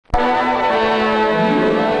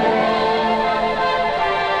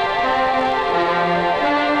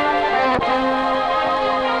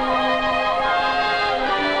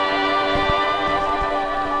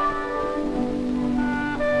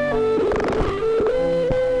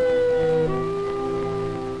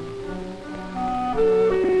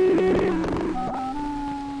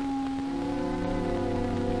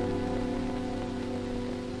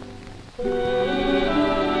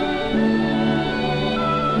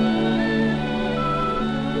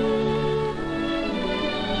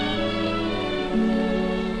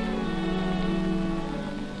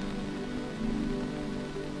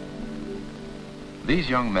These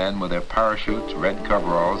young men with their parachutes, red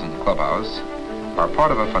coveralls, and clubhouse are part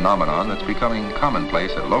of a phenomenon that's becoming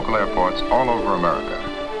commonplace at local airports all over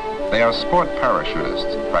America. They are sport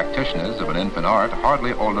parachutists, practitioners of an infant art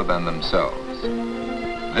hardly older than themselves.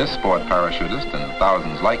 This sport parachutist and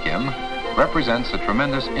thousands like him represents a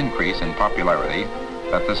tremendous increase in popularity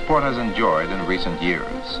that the sport has enjoyed in recent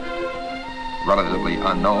years. Relatively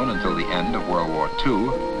unknown until the end of World War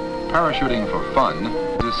II, parachuting for fun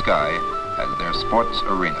the sky as their sports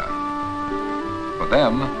arena. For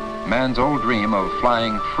them, man's old dream of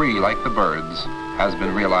flying free like the birds has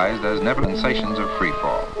been realized as never sensations of free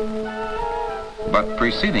fall. But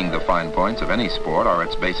preceding the fine points of any sport are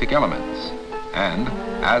its basic elements. And,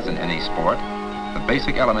 as in any sport, the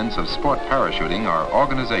basic elements of sport parachuting are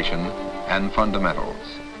organization and fundamentals.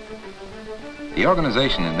 The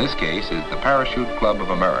organization in this case is the Parachute Club of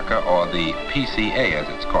America, or the PCA as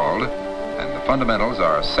it's called, and the fundamentals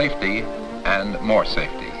are safety and more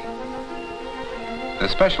safety. The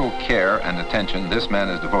special care and attention this man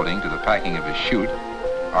is devoting to the packing of his chute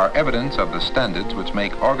are evidence of the standards which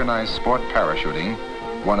make organized sport parachuting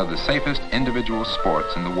one of the safest individual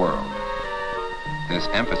sports in the world. This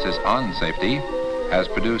emphasis on safety has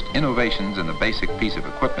produced innovations in the basic piece of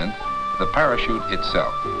equipment, the parachute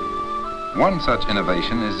itself. One such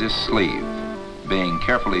innovation is this sleeve, being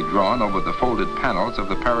carefully drawn over the folded panels of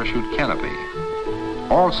the parachute canopy.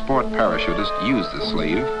 All sport parachutists use the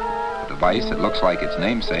sleeve, a device that looks like its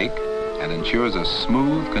namesake and ensures a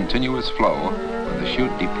smooth, continuous flow when the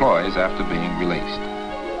chute deploys after being released.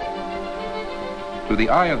 To the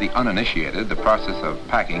eye of the uninitiated, the process of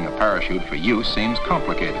packing a parachute for use seems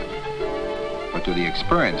complicated. But to the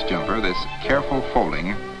experienced jumper, this careful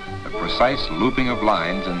folding, the precise looping of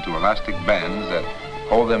lines into elastic bands that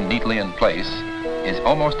hold them neatly in place, is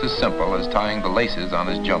almost as simple as tying the laces on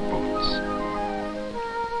his jump boots.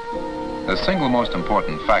 The single most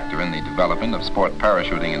important factor in the development of sport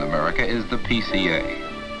parachuting in America is the PCA.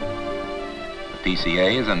 The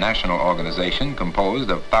PCA is a national organization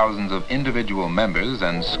composed of thousands of individual members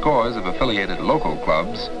and scores of affiliated local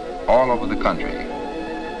clubs all over the country,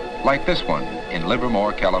 like this one in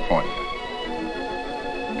Livermore, California.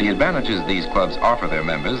 The advantages these clubs offer their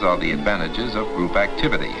members are the advantages of group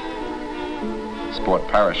activity. Sport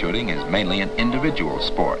parachuting is mainly an individual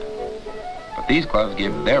sport, but these clubs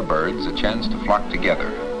give their birds a chance to flock together,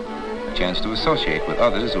 a chance to associate with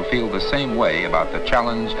others who feel the same way about the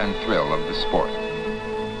challenge and thrill of the sport.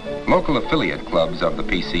 Local affiliate clubs of the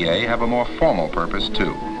PCA have a more formal purpose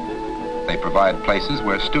too. They provide places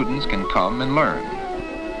where students can come and learn.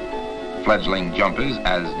 Fledgling jumpers,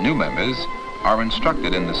 as new members, are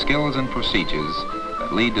instructed in the skills and procedures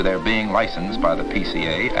that lead to their being licensed by the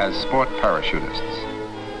PCA as sport parachutists.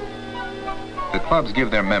 The clubs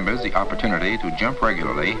give their members the opportunity to jump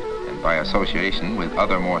regularly and by association with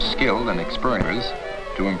other more skilled and experienced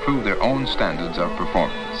to improve their own standards of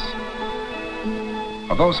performance.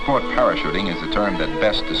 Although sport parachuting is the term that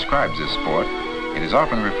best describes this sport, it is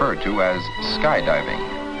often referred to as skydiving.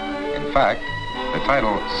 In fact, the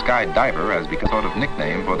title skydiver has become a sort of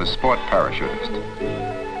nickname for the sport parachutist.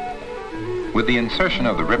 With the insertion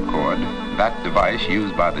of the ripcord, that device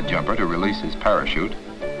used by the jumper to release his parachute,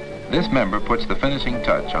 this member puts the finishing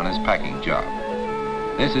touch on his packing job.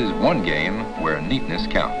 This is one game where neatness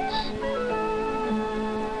counts.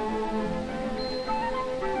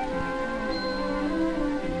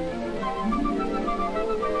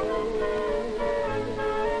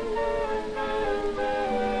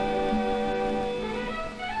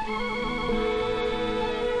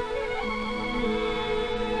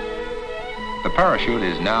 The parachute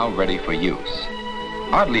is now ready for use.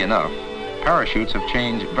 Oddly enough, parachutes have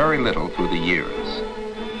changed very little through the years.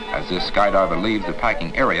 As this skydiver leaves the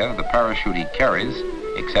packing area, the parachute he carries,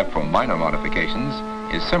 except for minor modifications,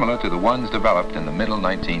 is similar to the ones developed in the middle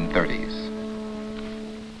 1930s.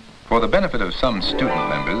 For the benefit of some student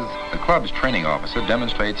members, the club's training officer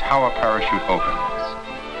demonstrates how a parachute opens.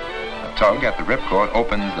 A tug at the ripcord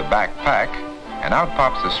opens the back pack, and out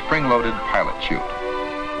pops the spring-loaded pilot chute.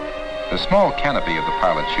 The small canopy of the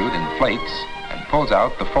pilot chute inflates and pulls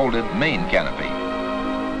out the folded main canopy.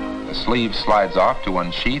 The sleeve slides off to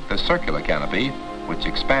unsheath the circular canopy, which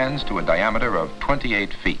expands to a diameter of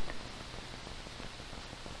 28 feet.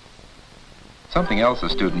 Something else a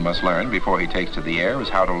student must learn before he takes to the air is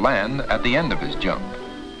how to land at the end of his jump.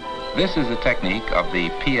 This is the technique of the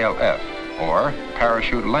PLF, or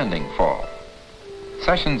parachute landing fall.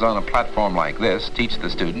 Sessions on a platform like this teach the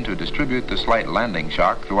student to distribute the slight landing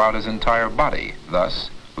shock throughout his entire body, thus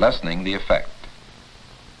lessening the effect.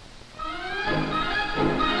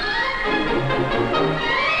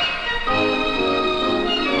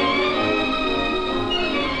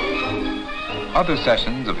 Other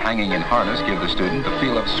sessions of hanging in harness give the student the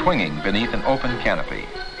feel of swinging beneath an open canopy.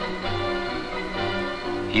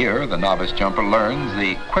 Here, the novice jumper learns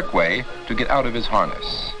the quick way to get out of his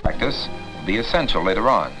harness. Practice will be essential later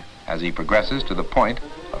on as he progresses to the point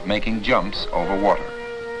of making jumps over water.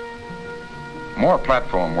 More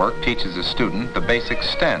platform work teaches the student the basic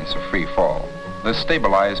stance of free fall, the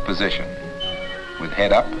stabilized position. With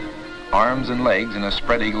head up, arms and legs in a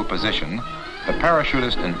spread eagle position, the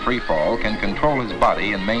parachutist in free fall can control his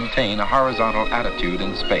body and maintain a horizontal attitude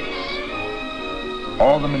in space.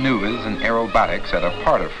 All the maneuvers and aerobatics that are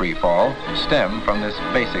part of free fall stem from this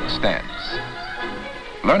basic stance.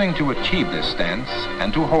 Learning to achieve this stance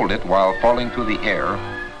and to hold it while falling through the air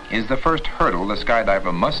is the first hurdle the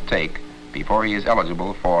skydiver must take before he is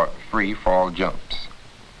eligible for free fall jumps.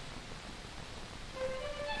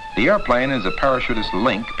 The airplane is a parachutist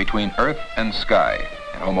link between earth and sky,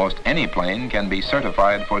 and almost any plane can be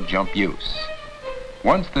certified for jump use.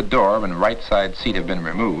 Once the door and right side seat have been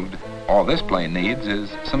removed, all this plane needs is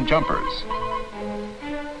some jumpers.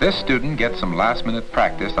 This student gets some last-minute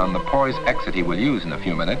practice on the poise exit he will use in a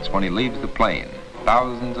few minutes when he leaves the plane,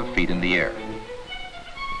 thousands of feet in the air.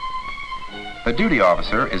 The duty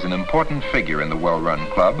officer is an important figure in the well-run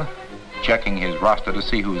club, checking his roster to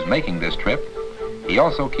see who's making this trip. He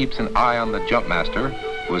also keeps an eye on the jump master,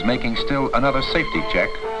 who is making still another safety check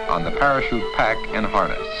on the parachute pack and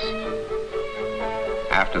harness.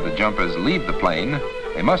 After the jumpers leave the plane,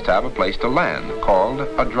 they must have a place to land, called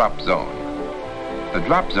a drop zone. The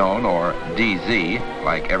drop zone, or DZ,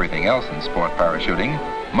 like everything else in sport parachuting,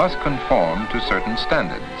 must conform to certain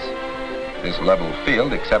standards. This level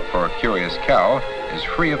field, except for a curious cow, is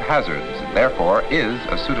free of hazards, and therefore is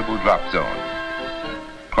a suitable drop zone.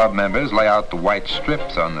 Club members lay out the white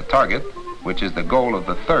strips on the target, which is the goal of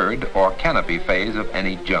the third or canopy phase of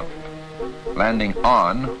any jump. Landing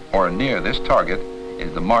on or near this target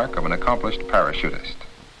is the mark of an accomplished parachutist.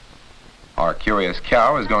 Our curious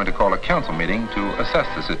cow is going to call a council meeting to assess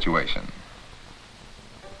the situation.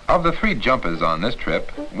 Of the 3 jumpers on this trip,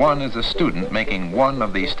 one is a student making one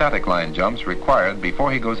of the static line jumps required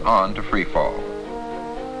before he goes on to free fall.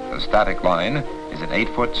 The static line is an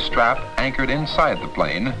 8-foot strap anchored inside the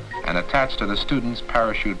plane and attached to the student's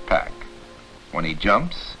parachute pack. When he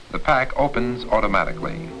jumps, the pack opens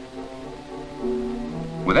automatically.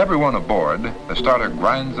 With everyone aboard, the starter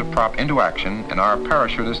grinds the prop into action and our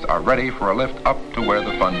parachutists are ready for a lift up to where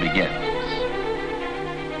the fun begins.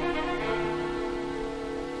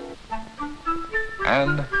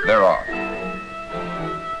 And they're off.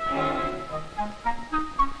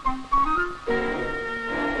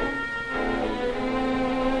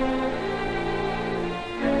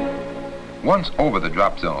 Once over the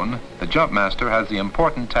drop zone, the jump master has the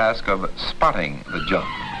important task of spotting the jump.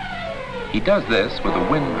 He does this with a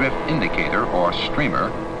wind drift indicator or streamer,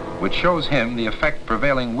 which shows him the effect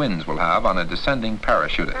prevailing winds will have on a descending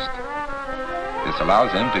parachutist. This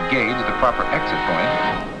allows him to gauge the proper exit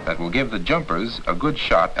point that will give the jumpers a good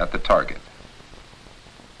shot at the target.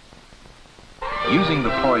 Using the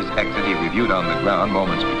poise exit he reviewed on the ground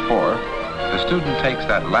moments before, the student takes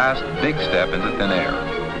that last big step into thin air.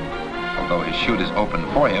 Although his chute is opened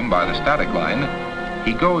for him by the static line,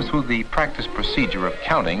 he goes through the practice procedure of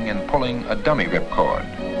counting and pulling a dummy ripcord.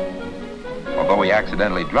 Although he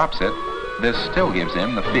accidentally drops it, this still gives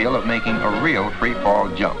him the feel of making a real free fall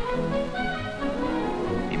jump.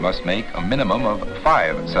 He must make a minimum of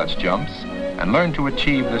 5 such jumps and learn to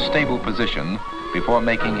achieve the stable position before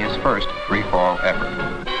making his first free fall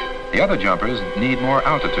effort. The other jumpers need more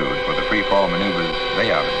altitude for the free fall maneuvers they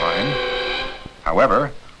have in mind.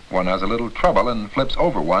 However, one has a little trouble and flips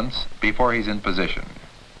over once before he's in position.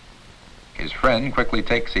 His friend quickly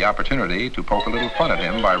takes the opportunity to poke a little fun at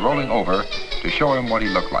him by rolling over to show him what he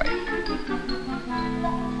looked like.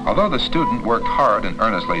 Although the student worked hard and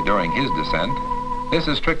earnestly during his descent, this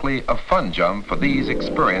is strictly a fun jump for these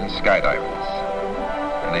experienced skydivers.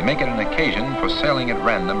 And they make it an occasion for sailing at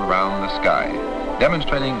random around the sky,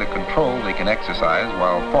 demonstrating the control they can exercise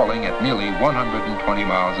while falling at nearly 120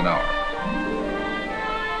 miles an hour.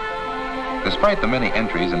 Despite the many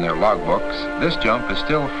entries in their logbooks, this jump is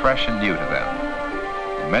still fresh and new to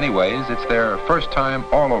them. In many ways, it's their first time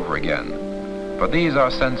all over again, but these are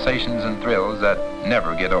sensations and thrills that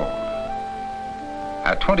never get old.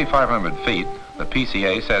 At 2,500 feet, the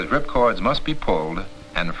PCA says ripcords must be pulled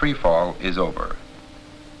and free fall is over.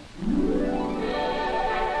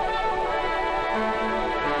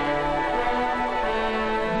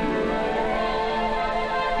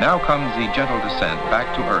 Now comes the gentle descent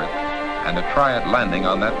back to Earth and a try at landing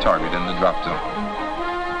on that target in the drop zone.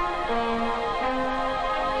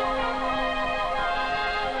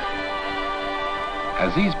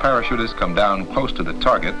 As these parachutists come down close to the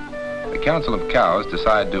target, the Council of Cows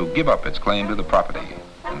decide to give up its claim to the property,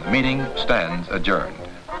 and the meeting stands adjourned.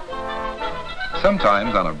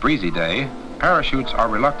 Sometimes on a breezy day, parachutes are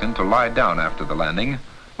reluctant to lie down after the landing,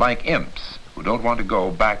 like imps who don't want to go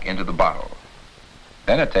back into the bottle.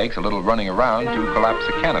 Then it takes a little running around to collapse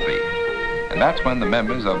a canopy, and that's when the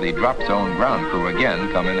members of the drop zone ground crew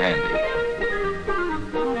again come in handy.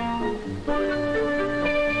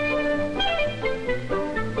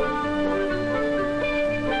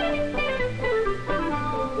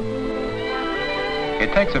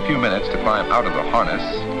 It takes a few minutes to climb out of the harness,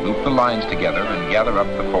 loop the lines together, and gather up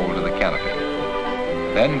the fold of the canopy.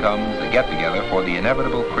 Then comes the get-together for the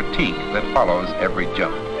inevitable critique that follows every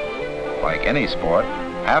jump. Like any sport,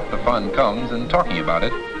 half the fun comes in talking about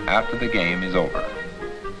it after the game is over.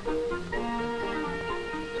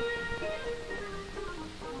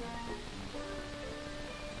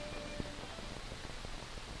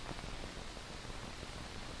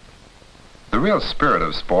 The real spirit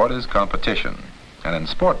of sport is competition. And in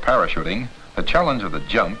sport parachuting, the challenge of the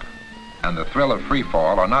jump and the thrill of free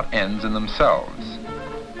fall are not ends in themselves.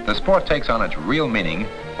 The sport takes on its real meaning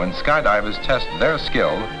when skydivers test their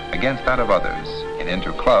skill against that of others in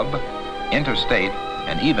inter-club, interstate,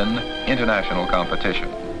 and even international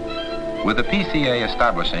competition. With the PCA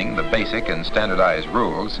establishing the basic and standardized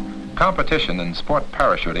rules, competition in sport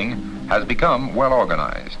parachuting has become well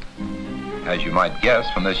organized. As you might guess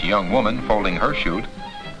from this young woman folding her chute,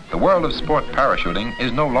 the world of sport parachuting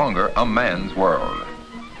is no longer a man's world.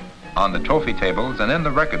 On the trophy tables and in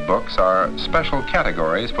the record books are special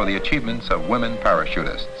categories for the achievements of women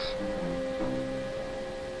parachutists.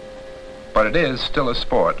 But it is still a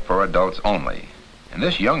sport for adults only, and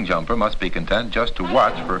this young jumper must be content just to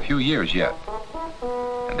watch for a few years yet.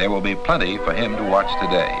 And there will be plenty for him to watch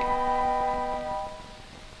today.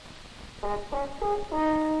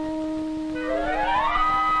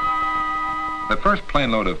 The first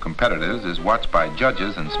plane load of competitors is watched by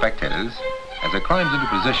judges and spectators as it climbs into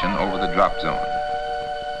position over the drop zone.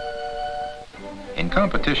 In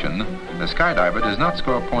competition, the skydiver does not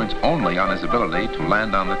score points only on his ability to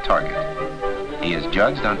land on the target. He is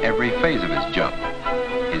judged on every phase of his jump,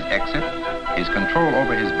 his exit, his control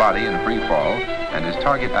over his body in free fall, and his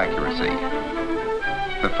target accuracy.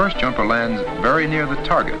 The first jumper lands very near the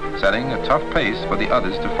target, setting a tough pace for the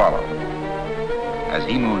others to follow. As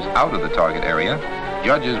he moves out of the target area,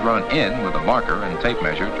 judges run in with a marker and tape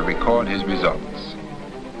measure to record his results.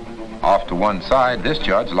 Off to one side, this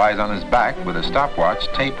judge lies on his back with a stopwatch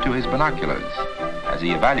taped to his binoculars as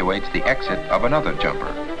he evaluates the exit of another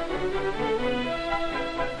jumper.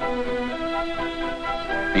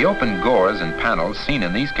 The open gores and panels seen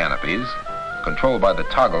in these canopies, controlled by the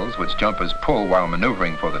toggles which jumpers pull while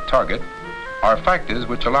maneuvering for the target, are factors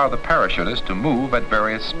which allow the parachutist to move at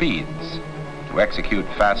various speeds, to execute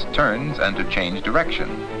fast turns and to change direction,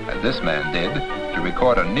 as this man did, to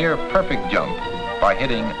record a near perfect jump by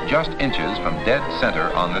hitting just inches from dead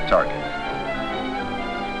center on the target.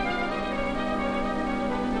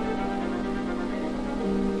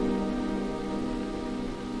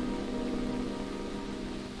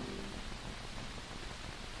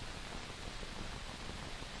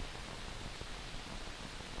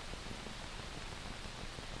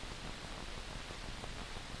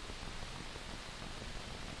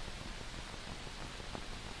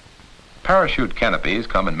 Parachute canopies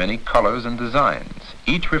come in many colors and designs,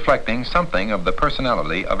 each reflecting something of the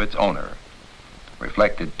personality of its owner.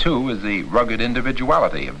 Reflected, too, is the rugged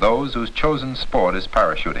individuality of those whose chosen sport is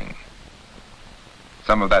parachuting.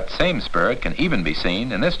 Some of that same spirit can even be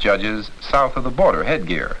seen in this judge's south-of-the-border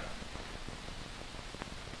headgear.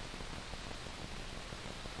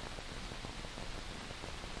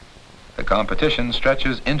 The competition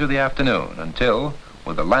stretches into the afternoon until,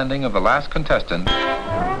 with the landing of the last contestant,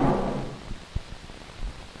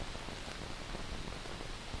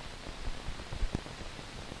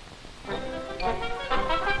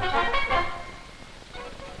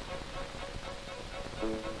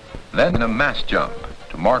 then a mass jump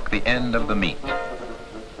to mark the end of the meet.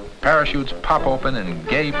 Parachutes pop open in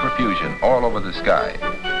gay profusion all over the sky.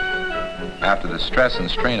 After the stress and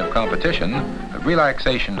strain of competition, the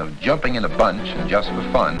relaxation of jumping in a bunch and just for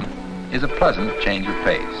fun is a pleasant change of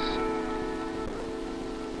pace.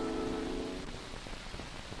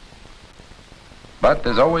 But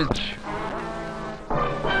there's always...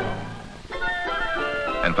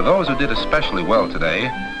 And for those who did especially well today,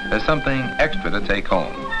 there's something extra to take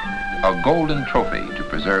home. A golden trophy to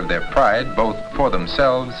preserve their pride both for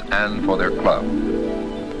themselves and for their club.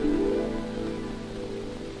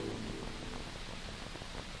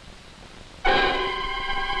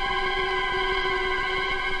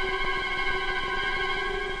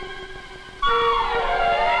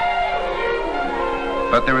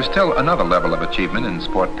 But there is still another level of achievement in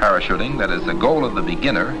sport parachuting that is the goal of the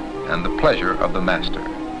beginner and the pleasure of the master.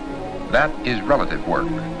 That is relative work,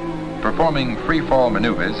 performing free-fall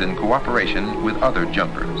maneuvers in cooperation with other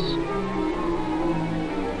jumpers.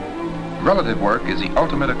 Relative work is the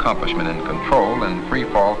ultimate accomplishment in control and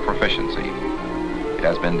free-fall proficiency. It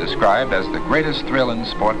has been described as the greatest thrill in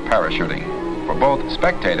sport parachuting for both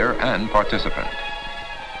spectator and participant.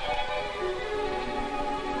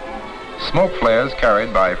 Smoke flares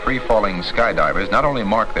carried by free-falling skydivers not only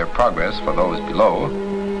mark their progress for those below,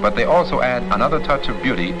 but they also add another touch of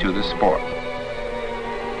beauty to the sport.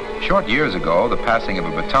 Short years ago, the passing of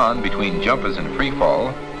a baton between jumpers in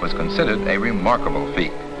freefall was considered a remarkable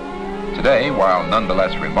feat. Today, while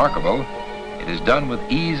nonetheless remarkable, it is done with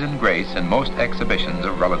ease and grace in most exhibitions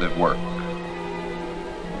of relative work.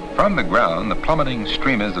 From the ground, the plummeting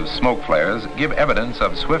streamers of smoke flares give evidence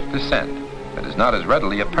of swift descent that is not as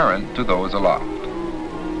readily apparent to those aloft.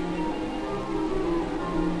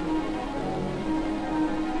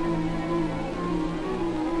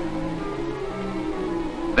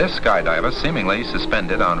 This skydiver, seemingly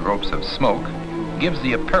suspended on ropes of smoke, gives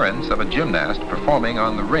the appearance of a gymnast performing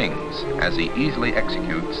on the rings as he easily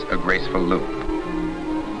executes a graceful loop.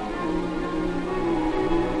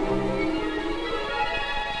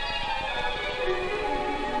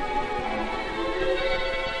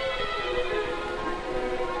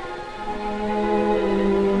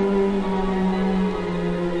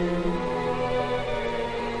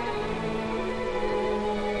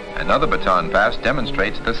 Another baton pass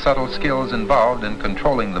demonstrates the subtle skills involved in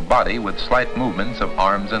controlling the body with slight movements of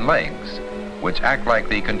arms and legs, which act like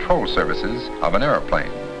the control surfaces of an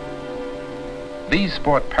airplane. These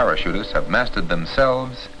sport parachutists have mastered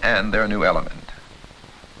themselves and their new element.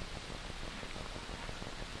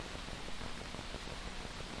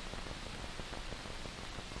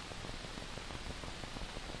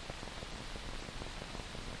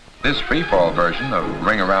 This freefall version of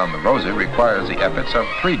Ring Around the Rosy requires the efforts of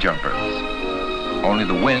 3 jumpers. Only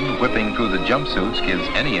the wind whipping through the jumpsuits gives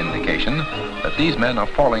any indication that these men are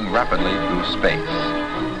falling rapidly through space.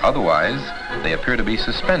 Otherwise, they appear to be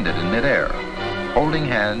suspended in midair, holding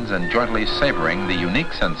hands and jointly savoring the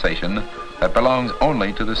unique sensation that belongs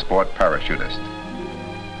only to the sport parachutist.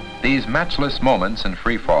 These matchless moments in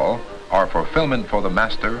freefall are fulfillment for the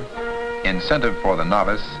master, incentive for the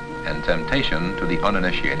novice, and temptation to the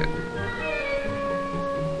uninitiated.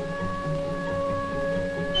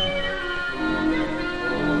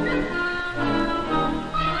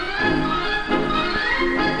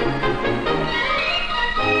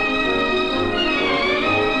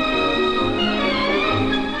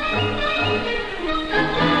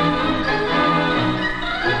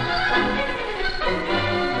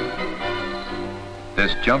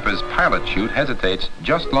 This jumper's pilot chute hesitates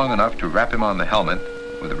just long enough to wrap him on the helmet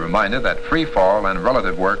with a reminder that free fall and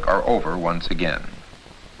relative work are over once again.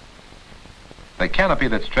 The canopy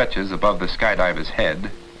that stretches above the skydiver's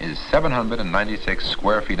head is 796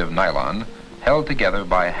 square feet of nylon held together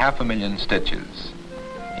by 500,000 stitches.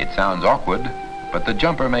 It sounds awkward, but the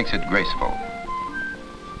jumper makes it graceful.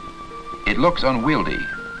 It looks unwieldy,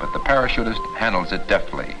 but the parachutist handles it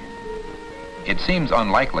deftly. It seems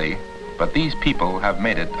unlikely, but these people have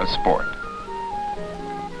made it a sport.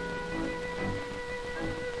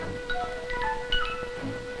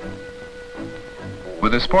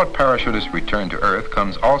 With the sport parachutist's return to Earth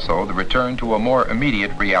comes also the return to a more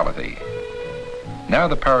immediate reality. Now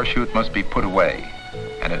the parachute must be put away,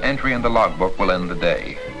 and an entry in the logbook will end the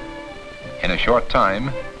day. In a short time,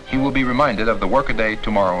 he will be reminded of the workaday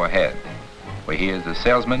tomorrow ahead, where he is a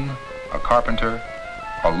salesman, a carpenter,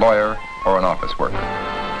 a lawyer, or an office worker.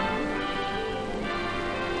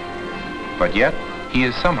 But yet, he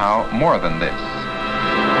is somehow more than this.